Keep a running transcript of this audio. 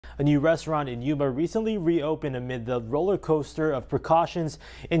A new restaurant in Yuma recently reopened amid the roller coaster of precautions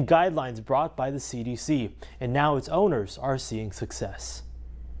and guidelines brought by the CDC, and now its owners are seeing success.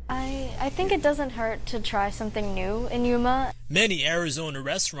 I think it doesn't hurt to try something new in Yuma. Many Arizona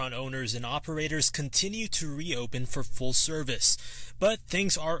restaurant owners and operators continue to reopen for full service, but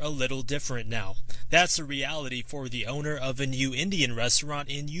things are a little different now. That's a reality for the owner of a new Indian restaurant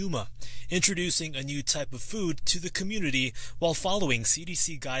in Yuma, introducing a new type of food to the community while following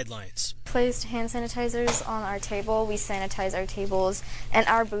CDC guidelines. Placed hand sanitizers on our table. We sanitize our tables and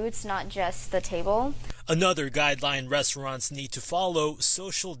our booths, not just the table. Another guideline restaurants need to follow: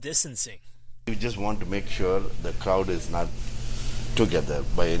 social distancing. We just want to make sure the crowd is not together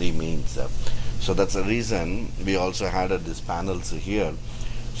by any means. So that's the reason we also added these panels here,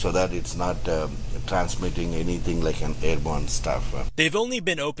 so that it's not transmitting anything like an airborne stuff. They've only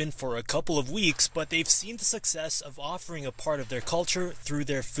been open for a couple of weeks, but they've seen the success of offering a part of their culture through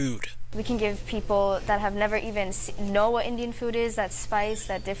their food. We can give people that have never even know what Indian food is, that spice,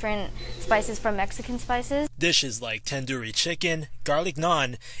 that different spices from Mexican spices. Dishes like tandoori chicken, garlic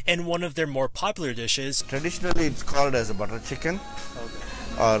naan, and one of their more popular dishes. Traditionally, it's called as a butter chicken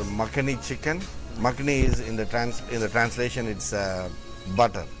or makhani chicken. Makhani is in the translation, it's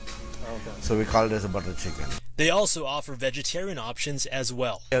butter. So we call it as a butter chicken. They also offer vegetarian options as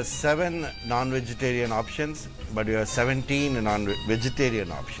well. There are 7 non-vegetarian options, but we have 17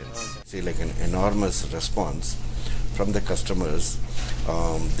 non-vegetarian options. See, like an enormous response from the customers.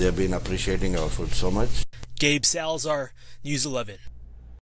 They've been appreciating our food so much. Gabe Salazar, News 11.